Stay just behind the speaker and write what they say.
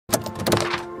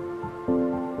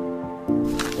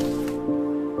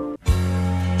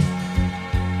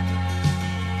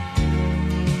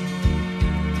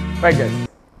Right guys,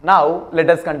 now let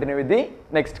us continue with the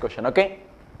next question, okay.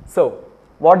 So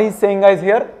what he's saying guys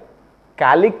here,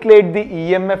 calculate the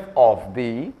EMF of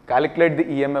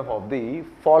the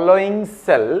following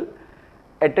cell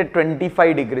at a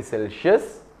 25 degrees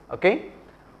Celsius, okay,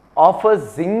 of a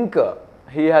zinc.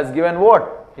 He has given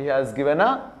what? He has given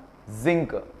a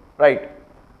zinc, right.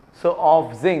 So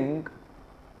of zinc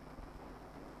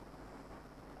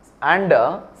and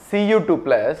Cu2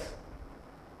 plus,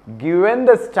 given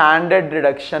the standard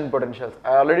reduction potentials.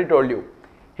 I already told you,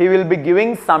 he will be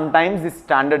giving sometimes the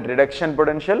standard reduction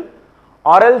potential,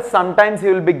 or else sometimes he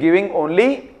will be giving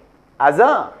only as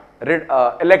a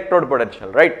electrode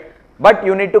potential, right. But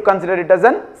you need to consider it as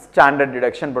a standard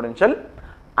reduction potential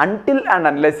until and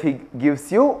unless he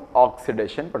gives you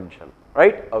oxidation potential,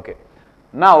 right. Okay.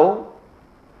 Now,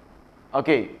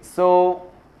 okay, so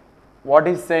what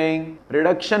is saying,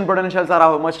 reduction potentials are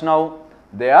how much now?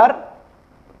 They are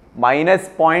minus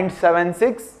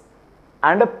 0.76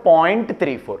 and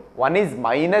 0.34. One is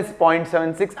minus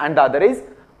 0.76 and the other is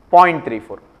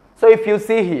 0.34. So if you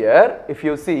see here,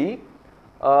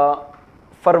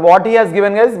 for what he has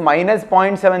given is minus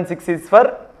 0.76 is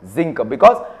for zinc,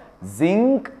 because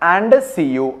zinc and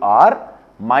Cu are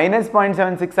minus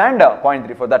 0.76 and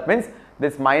 0.34. That means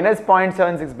this minus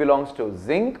 0.76 belongs to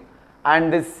zinc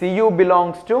and this Cu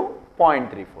belongs to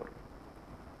 0.34,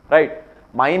 right.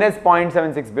 Minus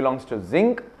 0.76 belongs to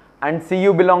zinc and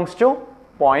Cu belongs to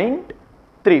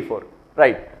 0.34,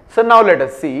 right. So now let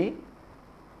us see.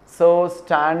 So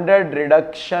standard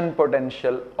reduction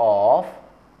potential of,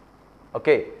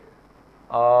 okay,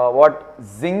 what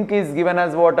zinc is given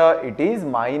as what? It is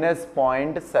minus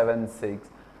 0.76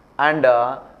 and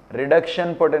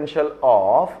reduction potential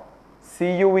of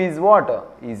Cu is what?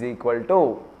 Is equal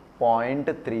to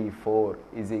 0.34,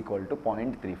 is equal to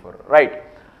 0.34, right.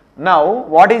 Now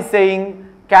what is saying,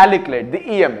 calculate the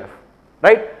EMF,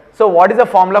 right. So what is the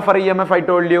formula for EMF? I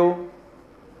told you.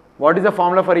 What is the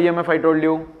formula for EMF? I told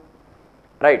you,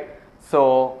 right.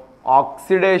 So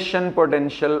oxidation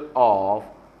potential of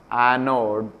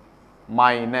anode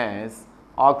minus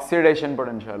oxidation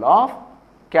potential of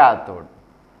cathode,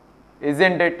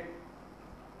 isn't it,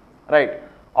 right.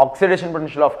 Oxidation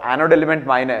potential of anode element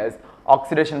minus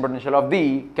oxidation potential of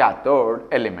the cathode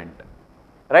element,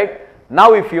 right.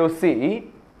 Now if you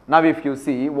see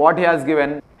what he has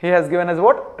given as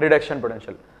what? Reduction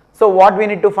potential. So what we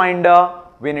need to find?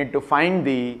 We need to find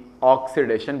the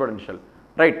oxidation potential,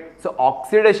 right. So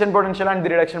oxidation potential and the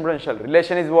reduction potential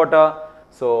relation is what?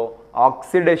 So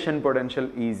oxidation potential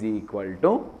is equal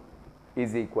to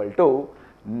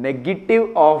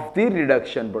negative of the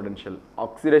reduction potential.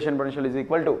 Oxidation potential is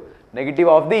equal to negative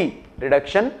of the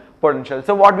reduction potential.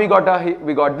 So what we got?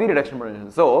 We got the reduction potential.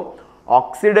 So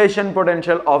oxidation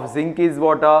potential of zinc is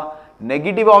what?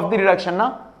 Negative of the reduction,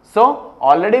 na? So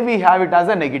already we have it as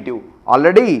a negative.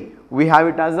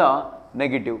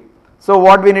 So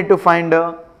what we need to find?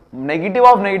 Negative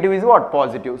of negative is what?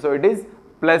 Positive. So it is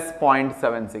plus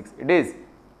 0.76. It is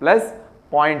plus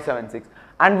 0.76.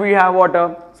 And we have what?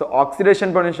 So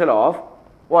oxidation potential of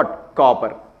what?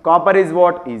 Copper. Copper is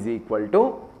what? Is equal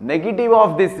to negative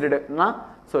of this reduction.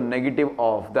 So negative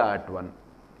of that one.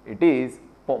 It is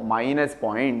minus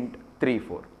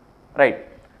 0.34, right.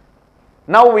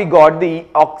 Now we got the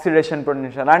oxidation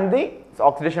potential and the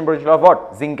oxidation potential of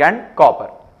what? Zinc and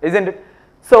copper, isn't it?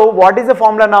 So what is the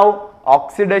formula now?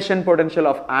 Oxidation potential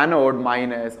of anode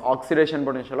minus oxidation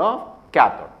potential of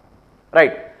cathode,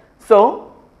 right.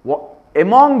 So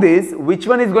among these, which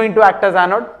one is going to act as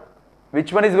anode?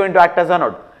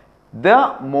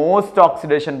 The most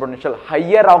oxidation potential,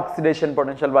 higher oxidation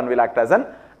potential one will act as an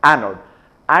anode,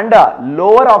 and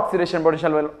lower oxidation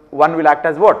potential one will act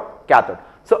as what? Cathode.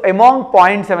 So among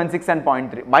 0.76 and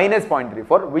 0.3 minus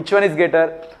 0.34, which one is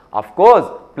greater? Of course,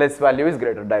 plus value is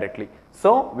greater directly.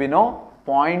 So we know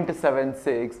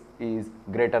 0.76 is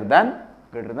greater than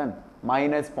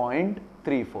minus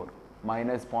 0.34,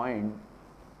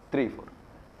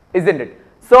 isn't it?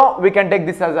 So we can take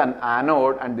this as an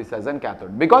anode and this as an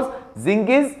cathode, because zinc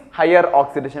is higher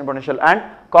oxidation potential and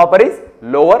copper is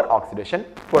lower oxidation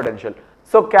potential.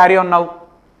 So carry on now.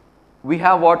 We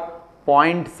have what?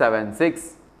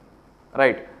 0.76,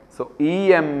 right. So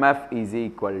EMF is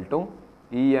equal to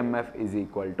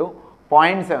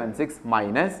 0.76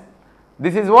 minus,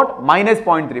 this is what? Minus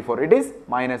 0.34. It is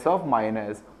minus of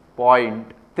minus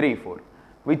 0.34,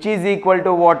 which is equal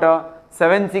to what?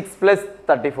 76 plus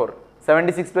 34.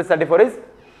 76 plus 34 is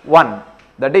 1.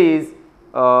 That is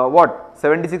what?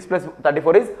 76 plus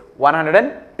 34 is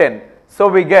 110. So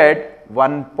we get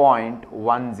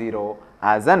 1.10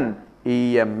 as an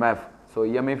EMF. So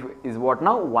EMF is what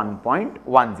now?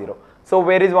 1.10. So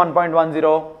where is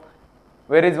 1.10?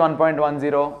 Where is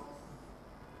 1.10?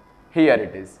 Here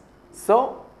it is.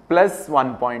 So plus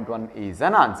 1.1 is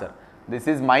an answer. This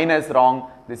is minus wrong.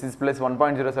 This is plus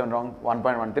 1.07 wrong.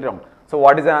 1.13 wrong. So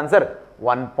what is the answer?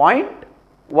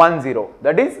 1.10.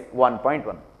 That is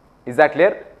 1.1. Is that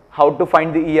clear? How to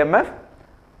find the EMF?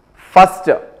 First,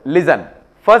 listen.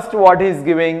 First, what he is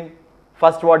giving?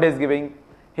 First, what he is giving?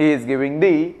 He is giving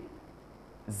the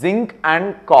zinc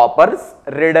and copper's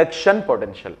reduction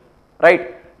potential.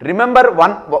 Right? Remember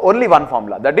only one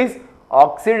formula, that is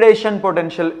oxidation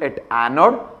potential at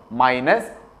anode minus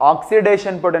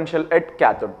oxidation potential at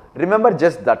cathode. Remember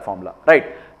just that formula,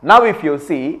 right? Now if you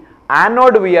see,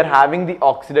 anode we are having the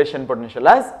oxidation potential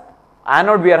as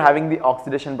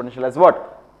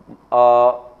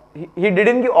what? He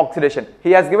didn't give oxidation,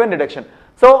 he has given reduction.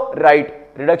 So right,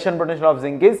 reduction potential of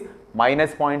zinc is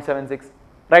minus 0.76,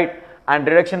 right? And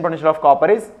reduction potential of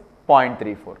copper is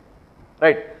 0.34,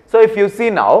 right? So if you see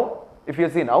now,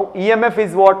 EMF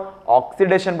is what?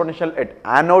 Oxidation potential at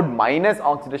anode minus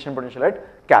oxidation potential at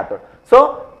cathode.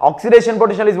 So oxidation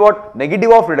potential is what?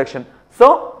 Negative of reduction.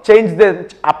 So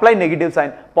apply negative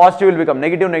sign. Positive will become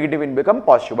negative, negative will become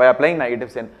positive by applying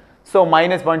negative sign. So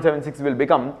minus 0.76 will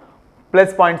become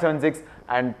plus 0.76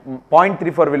 and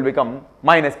 0.34 will become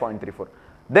minus 0.34.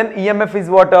 Then EMF is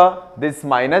what? This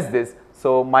minus this.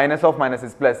 So minus of minus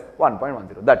is plus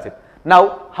 1.10. That's it.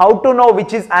 Now, how to know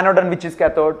which is anode and which is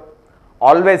cathode?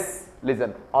 Always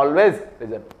listen,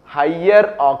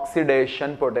 higher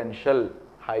oxidation potential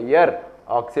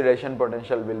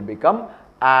will become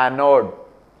anode.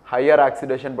 Higher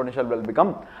oxidation potential will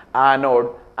become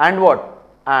anode, and what?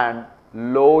 And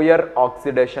lower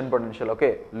oxidation potential,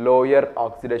 okay? Lower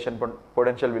oxidation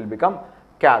potential will become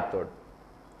cathode,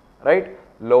 right?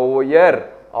 Lower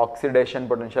oxidation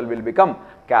potential will become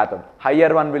cathode.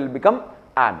 Higher one will become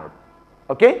anode.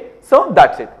 Okay, so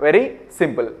that's it, very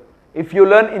simple. If you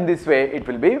learn in this way, it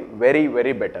will be very,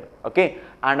 very better. Okay,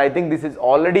 and I think this is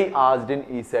already asked in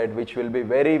Ecet, which will be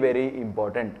very, very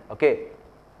important. Okay,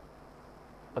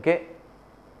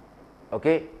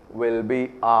 will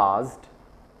be asked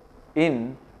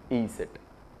in Ecet.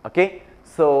 Okay,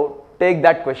 so take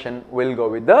that question. We'll go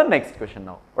with the next question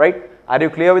now. Right? Are you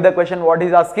clear with the question? What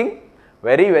he's asking?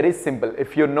 Very, very simple.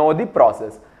 If you know the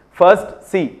process. First,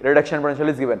 see, reduction potential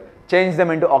is given. Change them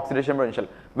into oxidation potential.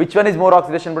 Which one is more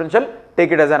oxidation potential?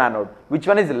 Take it as an anode. Which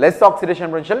one is less oxidation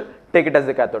potential? Take it as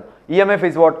a cathode. EMF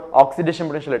is what? Oxidation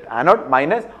potential at anode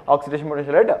minus oxidation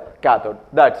potential at cathode.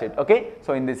 That's it. Okay.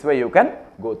 So in this way you can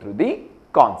go through the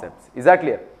concepts. Is that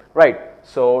clear? Right.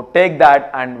 So take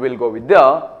that and we'll go with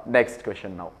the next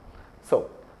question now. So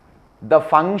the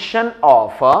function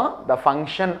of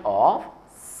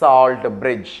salt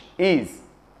bridge is,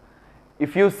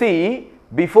 if you see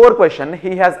before question,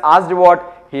 he has asked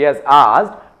what? He has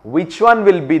asked which one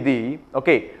will be the,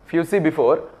 okay, if you see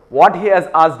before what he has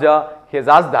asked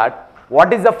that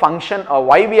what is the function or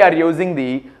why we are using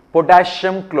the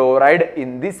potassium chloride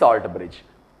in the salt bridge.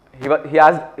 He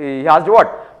asked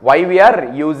what? Why we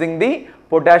are using the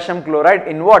potassium chloride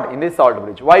in what? In the salt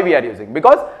bridge. Why we are using?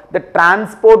 Because the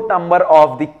transport number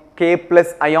of the K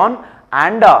plus ion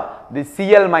and the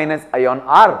Cl minus ion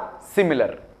are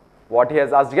similar. What he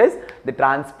has asked, guys, the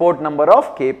transport number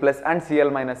of K plus and Cl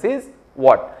minus is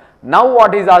what? Now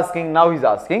what he is asking? Now he is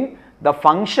asking the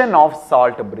function of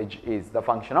salt bridge is, the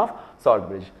function of salt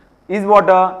bridge is what?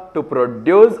 To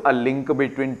produce a link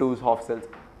between two half cells.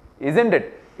 Isn't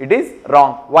it? It is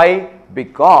wrong. Why?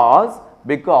 Because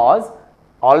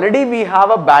already we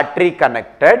have a battery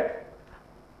connected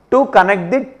to connect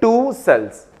the two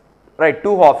cells, right?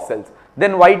 Two half cells.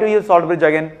 Then why to use salt bridge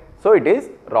again? So it is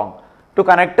wrong. To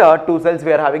connect two cells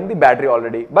we are having the battery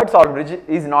already, but salt bridge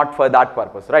is not for that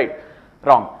purpose, right?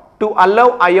 Wrong. To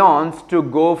allow ions to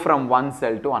go from one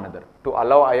cell to another. To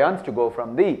allow ions to go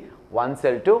from the one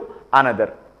cell to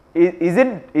another. Is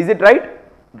it right?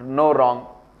 No, wrong.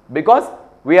 Because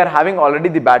we are having already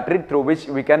the battery through which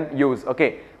we can use.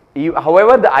 Okay.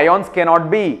 However, the ions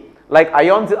cannot be like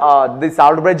ions. The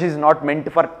salt bridge is not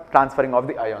meant for transferring of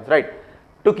the ions, right?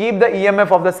 To keep the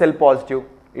EMF of the cell positive,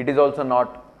 it is also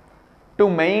not. To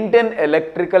maintain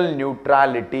electrical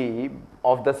neutrality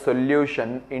of the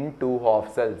solution in two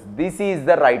half cells. This is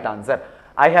the right answer.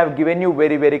 I have given you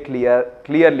very, very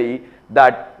clearly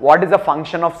that what is the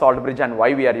function of salt bridge and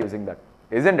why we are using that.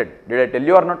 Isn't it? Did I tell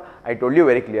you or not? I told you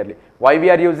very clearly. Why we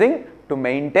are using? To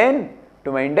maintain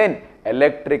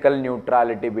electrical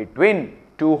neutrality between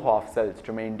two half cells.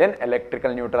 To maintain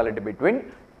electrical neutrality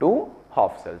between two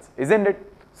half cells. Isn't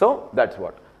it? So that's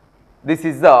what. This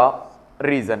is the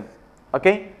reason.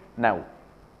 Okay. Now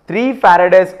 3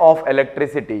 Faradays of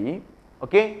electricity.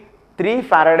 Okay. 3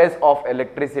 Faradays of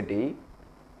electricity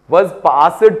was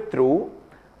passed through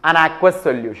an aqueous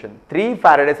solution. 3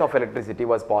 Faradays of electricity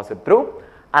was passed through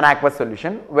an aqueous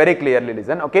solution. Very clearly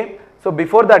listen, okay. So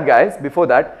before that guys, before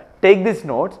that, take these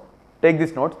notes. I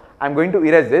am going to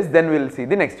erase this, then we will see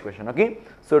the next question, okay.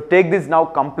 So take this now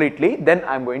completely, then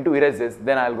I am going to erase this,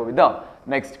 then I will go with the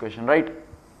next question, right.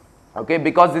 Okay,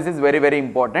 because this is very, very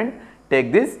important.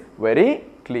 Take this very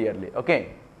clearly,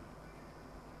 okay.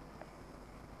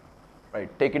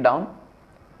 Right, take it down.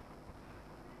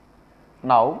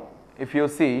 Now, if you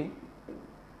see,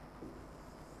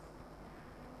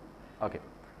 okay,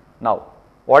 now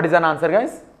what is an answer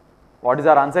guys? What is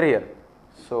our answer here?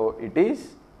 So, it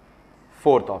is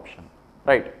 4th option,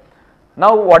 right.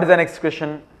 Now, what is the next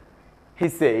question? He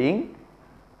is saying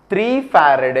 3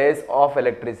 Faradays of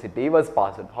electricity was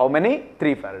passed. How many?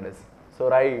 3 Faradays. So,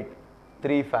 write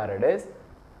 3 Faradays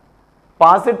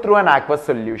passed through an aqueous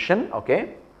solution,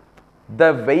 okay.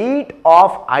 The weight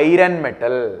of iron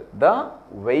metal,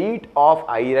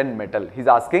 he is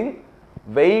asking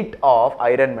weight of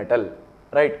iron metal,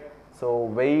 right. So,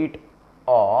 weight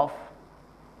of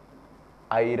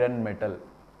iron metal,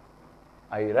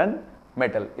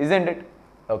 isn't it?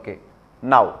 Okay.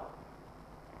 Now,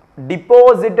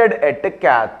 deposited at a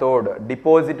cathode,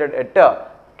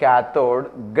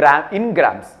 in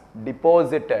grams,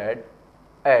 deposited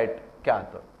at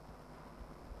cathode,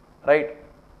 right.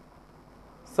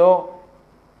 So,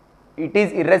 it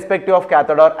is irrespective of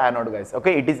cathode or anode guys,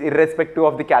 okay. It is irrespective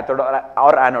of the cathode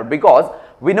or anode, because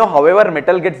we know however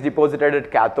metal gets deposited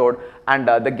at cathode and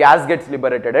the gas gets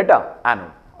liberated at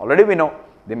anode. Already we know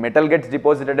the metal gets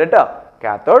deposited at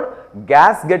cathode,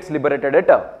 gas gets liberated at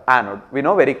anode, we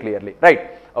know very clearly,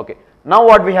 right. Okay. Now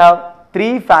what we have?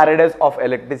 3 Faradays of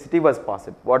electricity was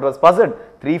passed. What was passed?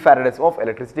 3 Faradays of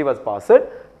electricity was passed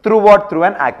through what? Through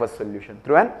an aqueous solution,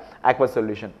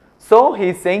 So, he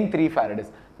is saying 3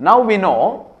 Faradays. Now, we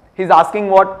know he is asking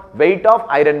what? Weight of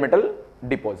iron metal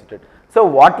deposited. So,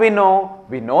 what we know?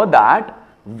 We know that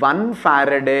 1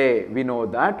 Faraday,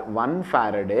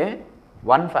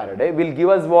 1 Faraday will give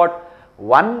us what?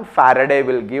 1 Faraday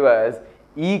will give us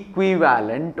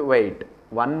equivalent weight.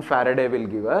 1 Faraday will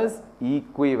give us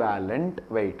equivalent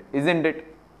weight, isn't it?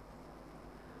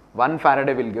 1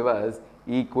 Faraday will give us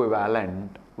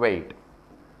equivalent weight.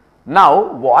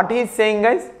 Now, what he is saying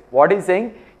guys? What he is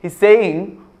saying? He is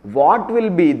saying what will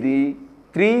be the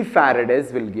 3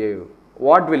 Faradays will give?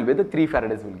 What will be the 3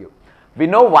 Faradays will give? We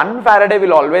know 1 Faraday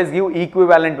will always give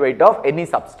equivalent weight of any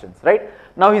substance, right?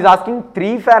 Now, he is asking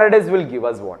 3 Faradays will give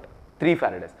us what? 3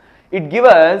 Faradays. It gives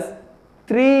us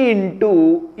 3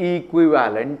 into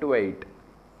equivalent weight.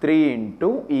 3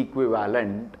 into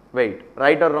equivalent weight.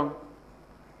 Right or wrong?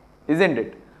 Isn't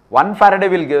it? 1 Faraday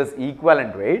will give us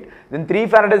equivalent weight, then 3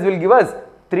 Faradays will give us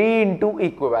 3 into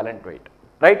equivalent weight,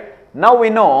 right. Now, we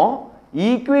know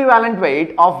equivalent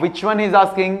weight of which one is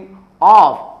asking?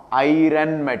 Of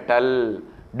iron metal.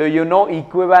 Do you know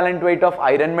equivalent weight of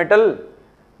iron metal?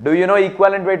 Do you know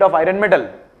equivalent weight of iron metal?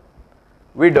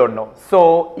 We don't know.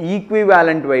 So,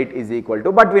 equivalent weight is equal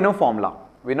to, but we know formula.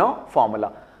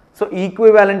 So,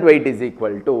 equivalent weight is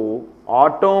equal to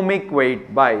atomic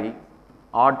weight by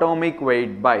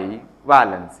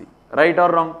valency, right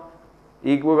or wrong?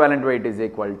 Equivalent weight is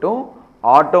equal to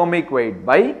atomic weight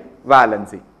by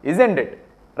valency, isn't it?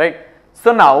 Right.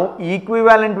 So, now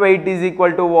equivalent weight is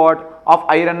equal to what? Of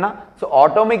iron. So,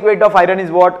 atomic weight of iron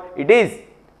is what? It is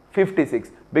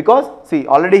 56, because see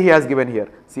already he has given here.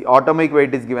 See, atomic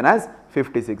weight is given as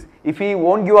 56. If he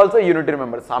won't give also, you need to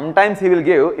remember, sometimes he will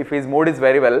give if his mood is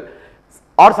very well,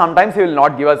 or sometimes he will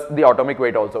not give us the atomic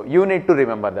weight also. You need to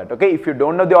remember that, okay. If you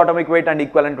don't know the atomic weight and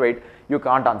equivalent weight, you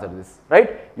can't answer this,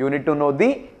 right. You need to know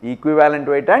the equivalent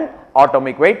weight and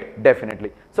atomic weight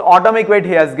definitely. So, atomic weight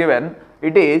he has given,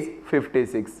 it is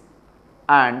 56,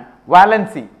 and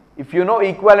valency, if you know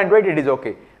equivalent weight, it is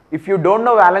okay. If you don't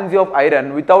know valency of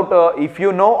iron, without if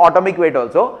you know atomic weight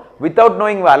also, without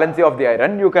knowing valency of the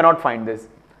iron, you cannot find this.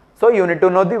 So, you need to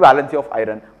know the valency of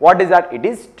iron. What is that? It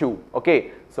is 2,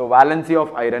 okay. So, valency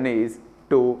of iron is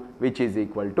 2, which is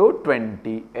equal to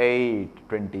 28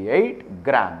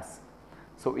 grams.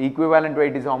 So, equivalent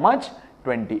weight is how much?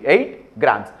 28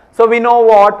 grams. So, we know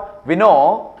what? We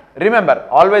know, remember,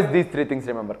 always these 3 things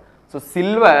remember. So,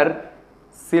 silver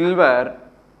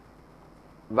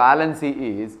valency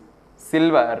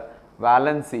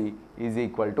is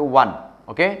equal to 1,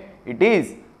 okay. It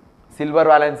is, silver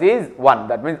valency is 1,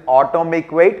 that means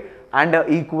atomic weight and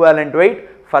equivalent weight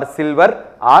for silver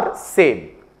are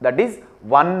same, that is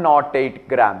 108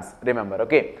 grams, remember,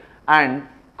 okay. And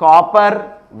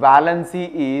copper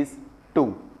valency is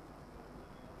 2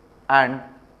 and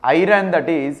iron, that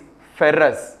is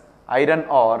ferrous, iron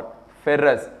or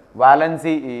ferrous,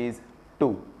 valency is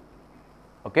 2.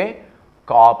 Okay,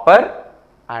 copper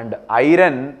and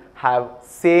iron have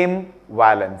same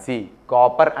valency.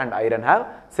 Copper and iron have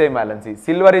same valency.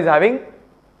 Silver is having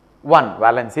 1,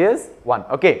 valency is 1.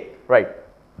 Okay, right.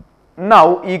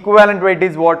 Now equivalent weight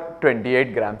is what?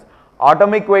 28 grams.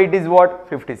 Atomic weight is what?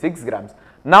 56 grams.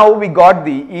 Now we got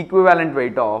the equivalent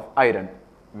weight of iron.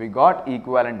 We got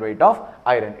equivalent weight of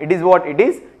iron. It is what? It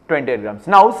is 28 grams.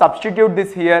 Now substitute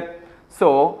this here.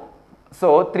 So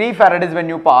 3 farads when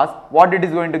you pass, what it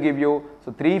is going to give you?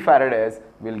 So 3 farads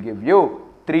will give you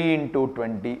 3 into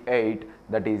 28,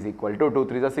 that is equal to 2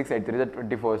 3s are 6, 8 3s are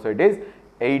 24. So it is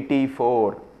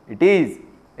 84. It is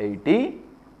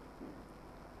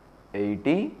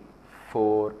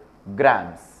 84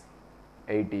 grams.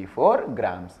 84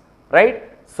 grams. Right?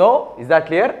 So is that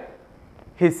clear?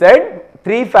 He said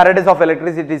 3 farads of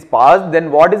electricity is passed,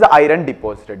 then what is the iron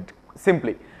deposited?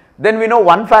 Simply. Then we know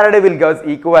 1 farad will give us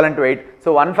equivalent weight.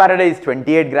 So 1 farad is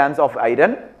 28 grams of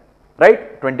iron,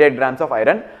 right? 28 grams of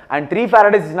iron, and 3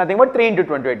 farads is nothing but 3 into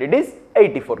 28. It is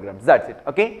 84 grams. That's it.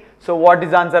 Okay. So what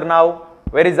is the answer now?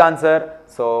 Where is the answer?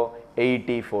 So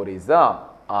 84 is the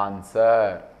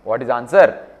answer. What is the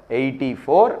answer?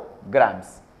 84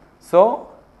 grams. So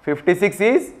 56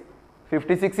 is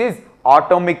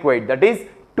atomic weight. That is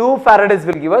 2 farads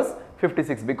will give us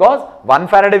 56, because 1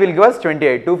 farad will give us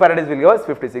 28, 2 farads will give us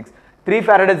 56, 3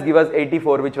 farads give us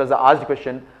 84, which was the asked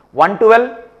question.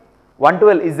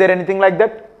 112, is there anything like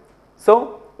that?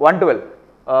 So 112,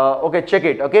 okay, check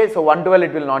it. Okay, so 112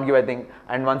 it will not give, I think,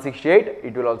 and 168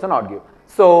 it will also not give.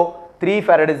 So 3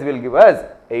 farads will give us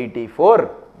 84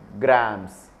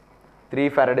 grams. 3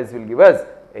 farads will give us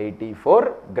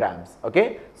 84 grams.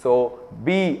 Okay, so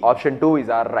B, option 2 is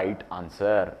our right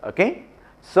answer. Okay,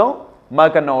 so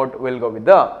mark a note, we'll go with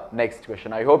the next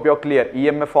question. I hope you're clear.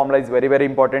 EMF formula is very, very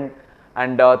important,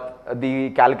 and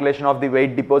the calculation of the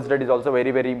weight deposited is also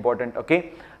very, very important.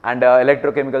 Okay, and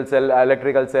electrochemical cell,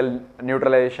 electrical cell,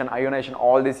 neutralization, ionization,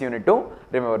 all this you need to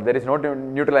remember. There is no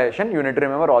neutralization, you need to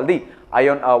remember all the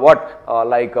ion,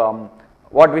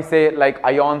 what we say, like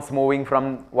ions moving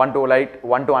from one to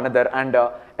another, and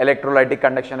electrolytic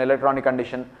conduction, electronic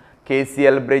condition,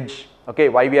 KCl bridge. Okay,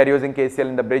 why we are using KCl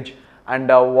in the bridge, and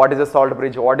what is a salt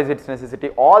bridge, what is its necessity,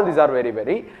 all these are very,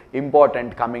 very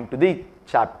important coming to the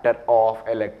chapter of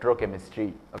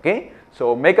electrochemistry. Okay,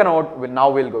 so make a note. Now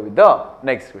we'll go with the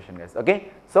next question, guys. Okay,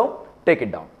 so take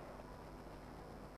it down.